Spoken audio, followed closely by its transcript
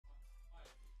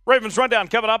Ravens Rundown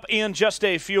coming up in just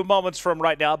a few moments from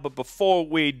right now. But before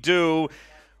we do,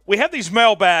 we have these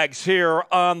mailbags here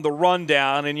on the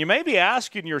Rundown, and you may be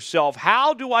asking yourself,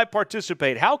 how do I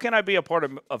participate? How can I be a part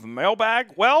of a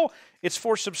mailbag? Well, it's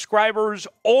for subscribers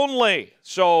only.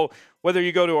 So whether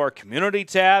you go to our community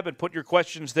tab and put your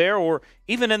questions there, or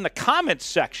even in the comments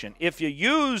section, if you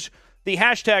use the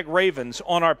hashtag Ravens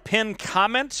on our pinned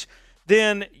comments,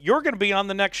 then you're going to be on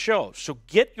the next show. So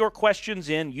get your questions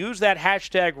in. Use that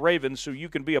hashtag Ravens so you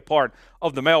can be a part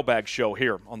of the mailbag show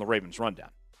here on the Ravens Rundown.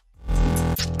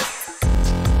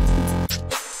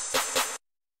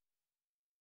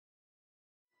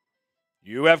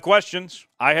 You have questions.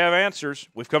 I have answers.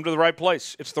 We've come to the right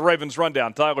place. It's the Ravens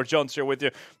Rundown. Tyler Jones here with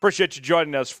you. Appreciate you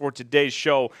joining us for today's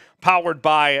show, powered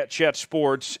by Chet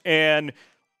Sports. And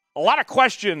a lot of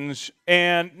questions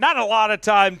and not a lot of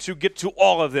time to get to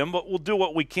all of them, but we'll do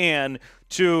what we can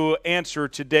to answer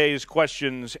today's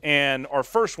questions. And our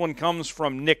first one comes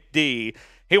from Nick D.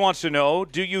 He wants to know,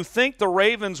 do you think the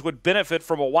Ravens would benefit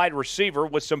from a wide receiver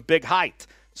with some big height,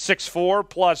 6'4",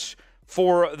 plus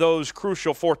for those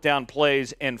crucial fourth down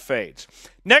plays and fades?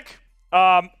 Nick,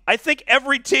 I think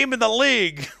every team in the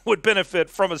league would benefit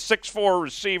from a 6'4"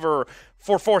 receiver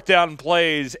for fourth down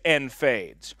plays and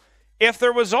fades. If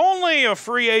there was only a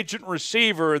free agent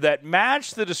receiver that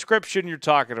matched the description you're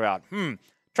talking about, trying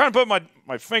to put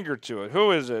my finger to it. Who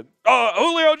is it? Oh,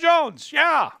 Julio Jones.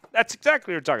 Yeah, that's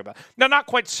exactly what you're talking about. Now, not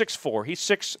quite 6'4". He's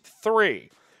 6'3".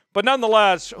 But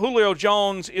nonetheless, Julio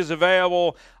Jones is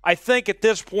available. I think at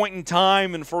this point in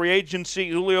time in free agency,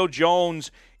 Julio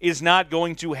Jones is not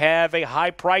going to have a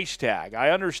high price tag. I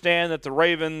understand that the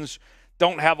Ravens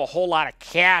don't have a whole lot of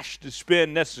cash to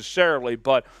spend necessarily,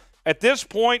 but at this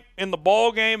point in the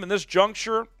ball game, in this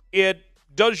juncture, it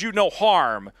does you no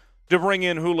harm to bring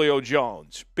in Julio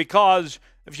Jones, because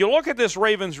if you look at this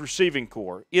Ravens receiving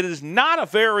core, it is not a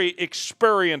very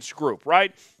experienced group,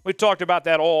 right? We talked about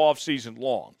that all offseason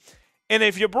long. And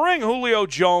if you bring Julio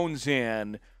Jones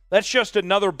in, that's just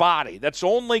another body. That's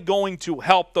only going to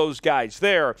help those guys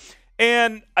there.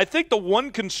 And I think the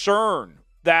one concern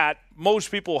that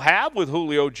most people have with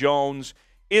Julio Jones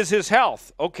is his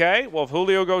health. Okay, well, if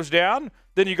Julio goes down,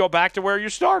 then you go back to where you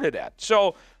started at.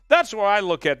 So that's where I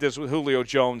look at this with Julio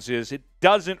Jones is it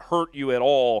doesn't hurt you at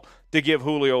all to give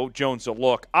Julio Jones a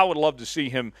look. I would love to see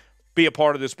him be a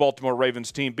part of this Baltimore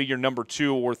Ravens team, be your number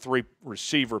 2 or 3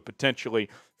 receiver potentially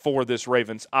for this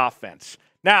Ravens offense.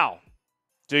 Now,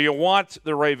 do you want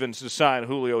the Ravens to sign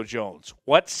Julio Jones?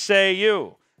 What say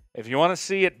you? If you want to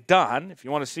see it done, if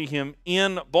you want to see him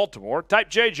in Baltimore, type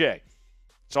JJ.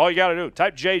 That's all you got to do.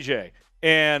 Type JJ.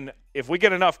 And if we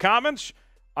get enough comments,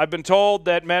 I've been told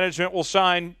that management will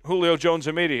sign Julio Jones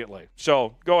immediately.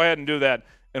 So go ahead and do that,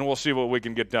 and we'll see what we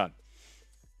can get done.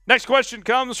 Next question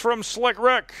comes from Slick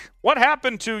Rick. What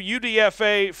happened to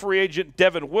UDFA free agent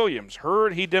Devon Williams?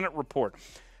 Heard he didn't report.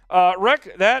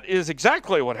 Rick, that is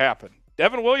exactly what happened.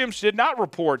 Devon Williams did not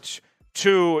report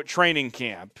to training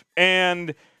camp.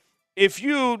 And if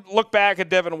you look back at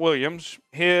Devon Williams,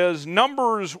 his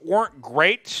numbers weren't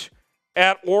great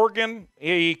at Oregon.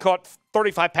 He caught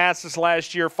 35 passes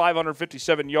last year,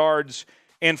 557 yards,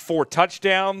 and 4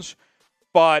 touchdowns.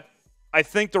 But I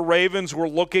think the Ravens were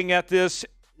looking at this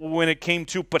when it came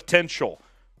to potential.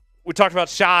 We talked about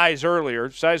size earlier.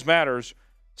 Size matters.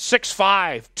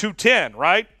 6'5", 210,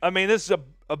 right? I mean, this is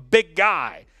a big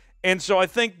guy. And so I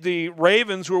think the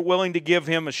Ravens were willing to give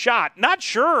him a shot. Not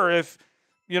sure if,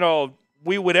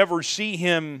 we would ever see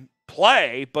him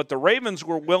play, but the Ravens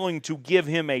were willing to give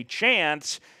him a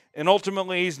chance, and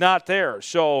ultimately he's not there.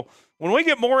 So when we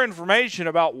get more information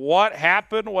about what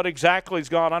happened, what exactly has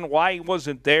gone on, why he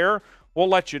wasn't there, we'll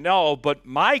let you know. But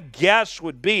my guess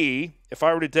would be, if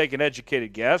I were to take an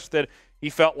educated guess, that he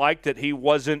felt like that he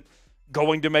wasn't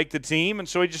going to make the team, and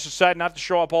so he just decided not to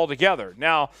show up altogether.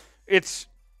 Now, it's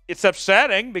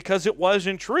upsetting because it was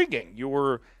intriguing.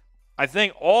 I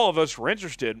think all of us were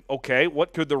interested, okay,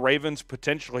 what could the Ravens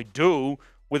potentially do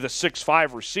with a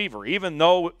 6'5" receiver? Even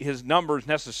though his numbers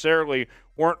necessarily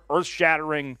weren't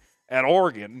earth-shattering at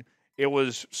Oregon, it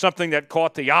was something that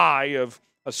caught the eye of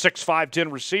a 6'5",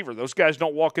 10 receiver. Those guys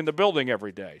don't walk in the building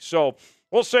every day. So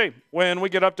we'll see. When we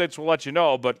get updates, we'll let you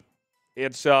know, but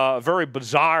it's a very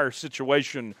bizarre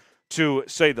situation to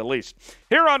say the least.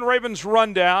 Here on Ravens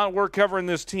Rundown, we're covering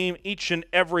this team each and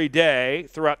every day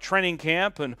throughout training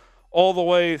camp and all the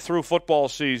way through football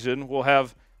season. We'll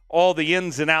have all the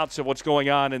ins and outs of what's going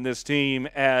on in this team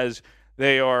as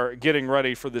they are getting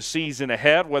ready for the season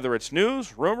ahead, whether it's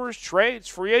news, rumors, trades,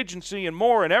 free agency, and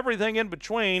more, and everything in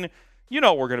between. We're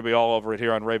going to be all over it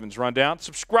here on Ravens Rundown.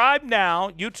 Subscribe now,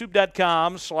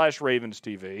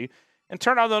 youtube.com/RavensTV. and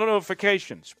turn on the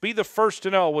notifications. Be the first to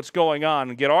know what's going on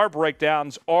and get our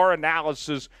breakdowns, our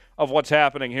analysis of what's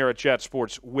happening here at Chat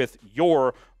Sports with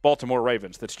your Baltimore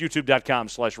Ravens. That's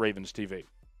youtube.com/RavensTV.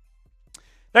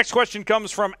 Next question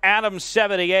comes from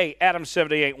Adam78.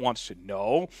 Adam78 wants to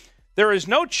know, there is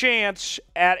no chance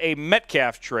at a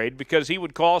Metcalf trade because he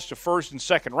would cost a first and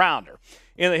second rounder.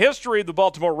 In the history of the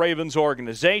Baltimore Ravens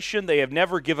organization, they have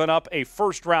never given up a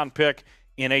first-round pick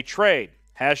in a trade.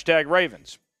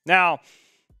 #Ravens. Now,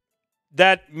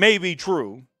 that may be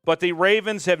true, but the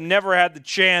Ravens have never had the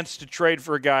chance to trade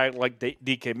for a guy like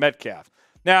DK Metcalf.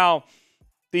 Now,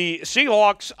 the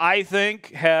Seahawks, I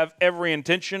think, have every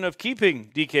intention of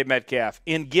keeping DK Metcalf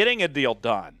in getting a deal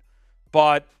done.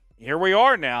 But here we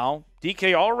are now.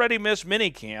 DK already missed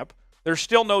minicamp. There's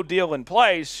still no deal in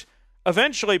place.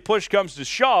 Eventually, push comes to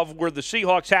shove where the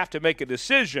Seahawks have to make a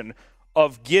decision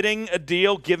of getting a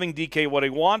deal, giving DK what he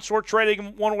wants, or trading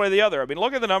him one way or the other. I mean,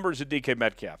 look at the numbers of DK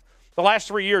Metcalf. The last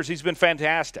 3 years, he's been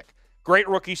fantastic. Great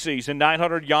rookie season,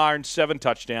 900 yards, 7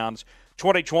 touchdowns.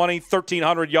 2020,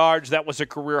 1,300 yards. That was a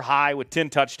career high with 10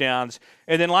 touchdowns.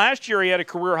 And then last year he had a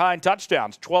career high in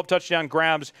touchdowns, 12 touchdown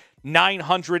grabs,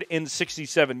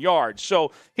 967 yards.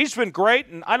 So he's been great,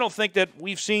 and I don't think that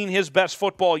we've seen his best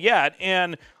football yet.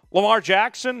 And Lamar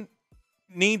Jackson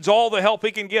needs all the help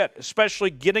he can get, especially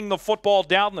getting the football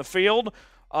down the field.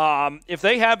 If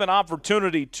they have an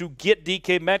opportunity to get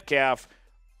DK Metcalf,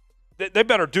 they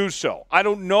better do so. I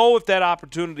don't know if that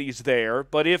opportunity is there,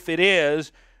 but if it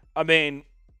is, I mean,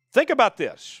 think about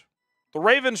this. The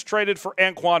Ravens traded for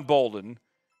Anquan Boldin,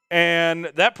 and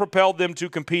that propelled them to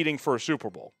competing for a Super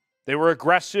Bowl. They were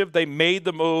aggressive. They made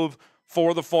the move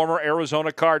for the former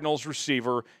Arizona Cardinals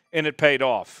receiver, and it paid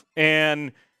off.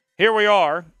 And here we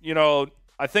are. You know,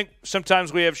 I think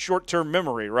sometimes we have short-term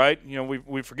memory, right? You know,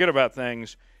 we forget about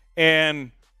things,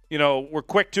 and, you know, we're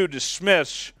quick to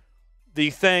dismiss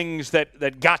the things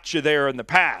that got you there in the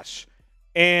past.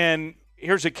 And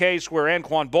here's a case where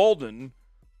Anquan Boldin,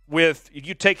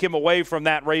 you take him away from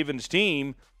that Ravens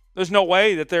team, there's no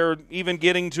way that they're even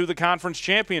getting to the conference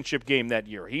championship game that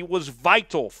year. He was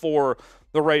vital for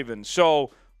the Ravens.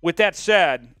 So with that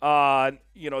said,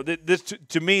 you know, this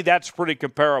to me, that's pretty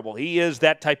comparable. He is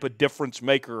that type of difference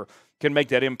maker, can make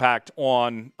that impact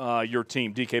on your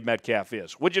team, DK Metcalf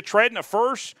is. Would you trade in a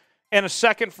first and a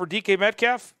second for DK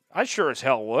Metcalf? I sure as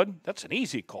hell would. That's an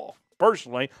easy call.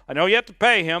 Personally, I know you have to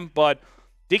pay him, but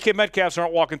DK Metcalfs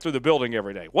aren't walking through the building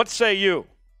every day. What say you?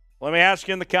 Let me ask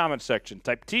you in the comment section.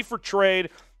 Type T for trade,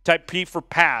 type P for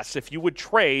pass. If you would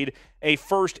trade a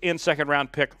first and second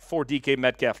round pick for DK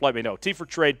Metcalf, let me know. T for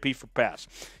trade, P for pass.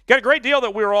 Got a great deal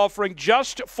that we're offering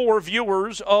just for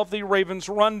viewers of the Ravens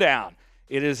Rundown.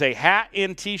 It is a hat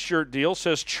and T-shirt deal.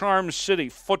 Says Charm City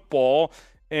Football.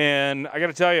 And I got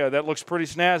to tell you, that looks pretty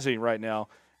snazzy right now.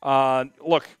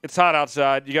 Look, it's hot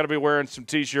outside. You got to be wearing some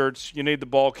T-shirts. You need the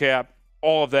ball cap,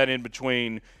 all of that in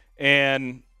between,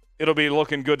 and it'll be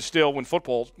looking good still when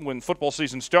football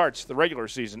season starts, the regular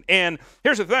season. And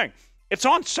here's the thing. It's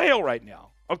on sale right now,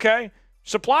 okay?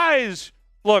 Supplies,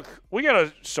 look, we got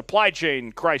a supply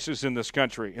chain crisis in this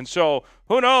country, and so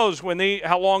who knows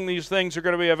how long these things are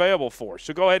going to be available for.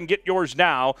 So go ahead and get yours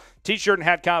now. T-shirt and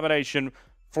hat combination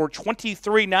for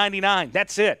 $23.99.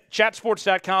 That's it.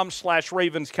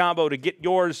 Chatsports.com/Ravens combo to get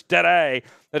yours today.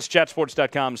 That's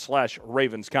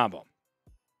chatsports.com/Ravens combo.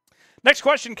 Next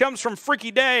question comes from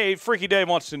Freaky Dave. Freaky Dave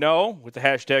wants to know, with the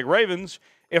hashtag Ravens,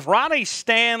 if Ronnie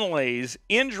Stanley's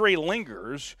injury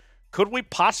lingers, could we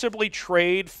possibly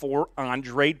trade for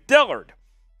Andre Dillard?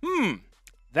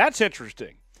 That's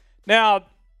interesting. Now,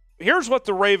 here's what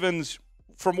the Ravens,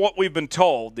 from what we've been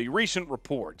told, the recent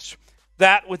reports,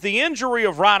 that with the injury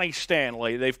of Ronnie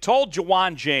Stanley, they've told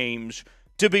Juwan James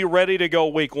to be ready to go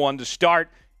week 1 to start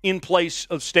in place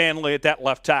of Stanley at that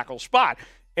left tackle spot.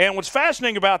 And what's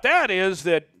fascinating about that is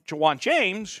that Juwan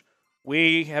James,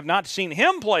 we have not seen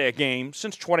him play a game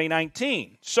since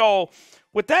 2019. So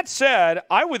with that said,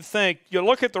 I would think you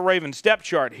look at the Ravens depth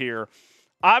chart here,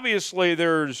 obviously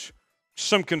there's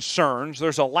some concerns.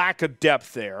 There's a lack of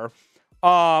depth there.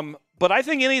 But I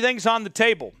think anything's on the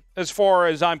table as far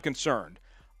as I'm concerned.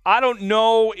 I don't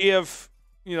know if,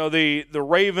 you know, the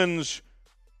Ravens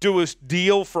do a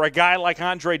deal for a guy like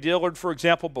Andre Dillard, for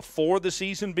example, before the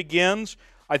season begins.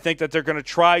 I think that they're going to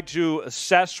try to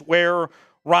assess where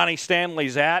Ronnie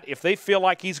Stanley's at. If they feel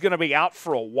like he's going to be out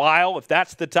for a while, if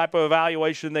that's the type of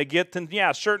evaluation they get, then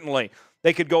yeah, certainly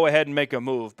they could go ahead and make a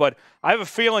move. But I have a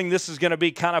feeling this is going to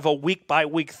be kind of a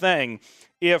week-by-week thing.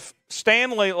 If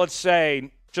Stanley, let's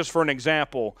say, just for an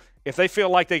example, if they feel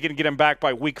like they can get him back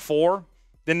by week 4,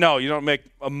 then no, you don't make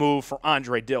a move for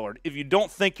Andre Dillard. If you don't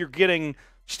think you're getting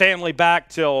Stanley back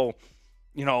till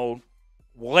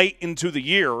late into the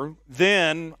year,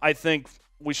 then I think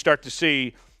we start to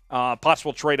see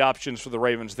possible trade options for the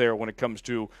Ravens there when it comes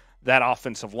to that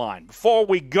offensive line. Before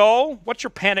we go, what's your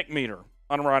panic meter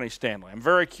on Ronnie Stanley? I'm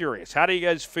very curious. How do you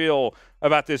guys feel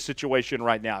about this situation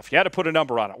right now? If you had to put a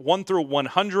number on it, 1 through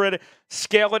 100,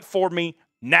 scale it for me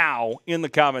now in the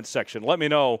comments section. Let me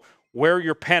know where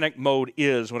your panic mode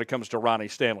is when it comes to Ronnie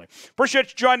Stanley. Appreciate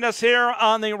you joining us here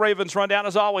on the Ravens Rundown.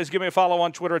 As always, give me a follow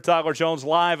on Twitter at Tyler Jones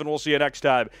Live, and we'll see you next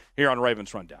time here on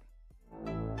Ravens Rundown.